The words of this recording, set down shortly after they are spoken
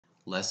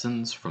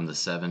Lessons from the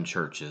Seven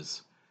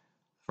Churches.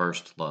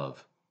 First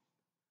Love.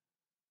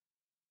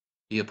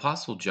 The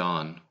Apostle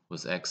John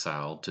was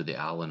exiled to the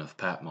island of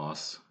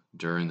Patmos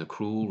during the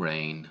cruel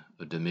reign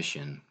of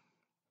Domitian.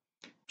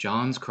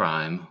 John's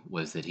crime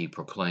was that he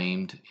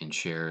proclaimed and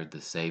shared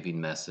the saving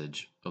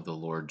message of the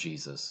Lord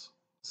Jesus.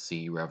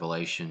 See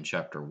Revelation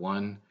chapter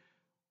 1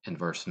 and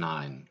verse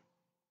 9.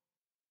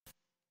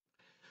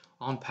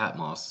 On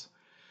Patmos,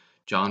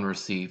 John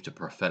received a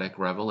prophetic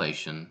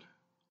revelation,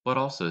 but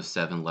also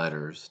 7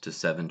 letters to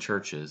 7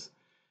 churches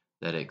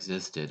that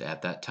existed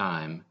at that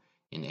time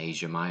in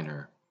Asia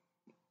Minor,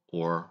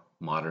 or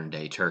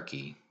modern-day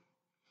Turkey.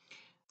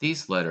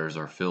 These letters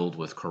are filled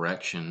with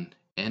correction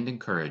and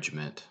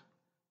encouragement,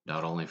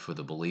 not only for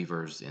the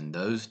believers in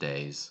those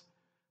days,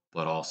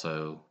 but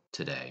also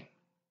today.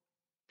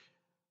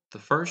 The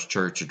first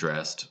church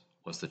addressed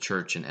was the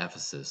church in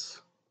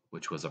Ephesus,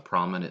 which was a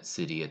prominent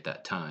city at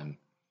that time.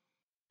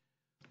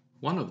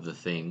 One of the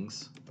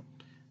things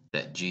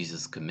that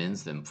Jesus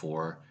commends them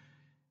for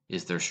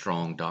is their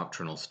strong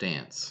doctrinal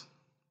stance.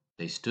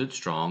 They stood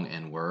strong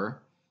and were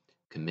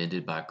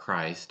commended by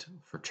Christ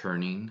for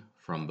turning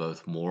from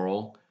both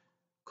moral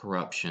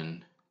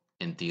corruption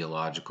and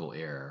theological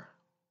error.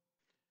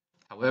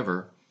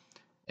 However,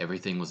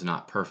 everything was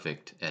not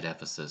perfect at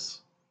Ephesus.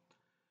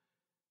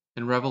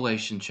 In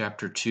Revelation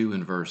chapter 2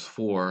 and verse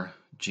 4,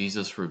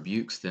 Jesus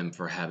rebukes them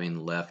for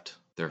having left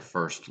their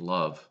first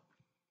love.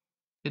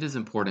 It is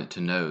important to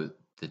note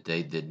that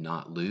they did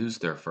not lose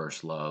their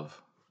first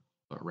love,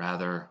 but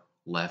rather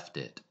left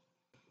it.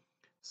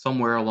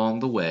 Somewhere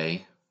along the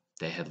way,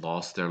 they had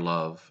lost their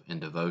love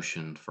and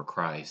devotion for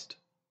Christ.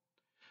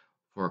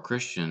 For a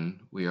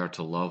Christian, we are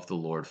to love the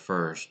Lord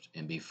first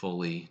and be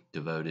fully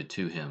devoted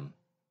to Him.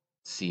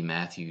 See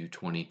Matthew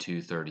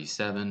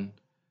 22:37,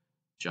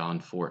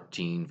 John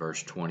 14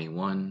 verse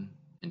 21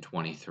 and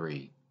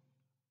 23.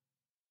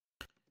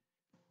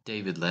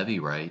 David Levy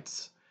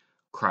writes,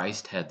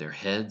 Christ had their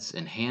heads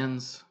and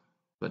hands,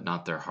 but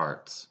not their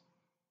hearts.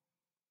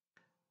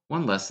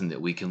 One lesson that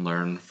we can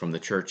learn from the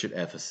church at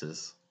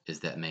Ephesus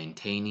is that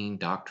maintaining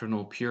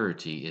doctrinal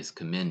purity is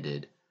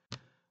commended,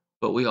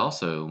 but we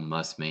also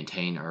must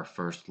maintain our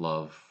first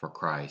love for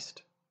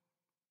Christ.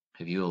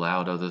 Have you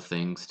allowed other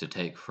things to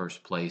take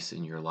first place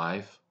in your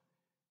life?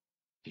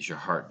 Is your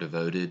heart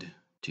devoted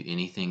to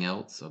anything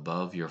else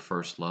above your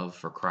first love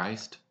for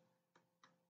Christ?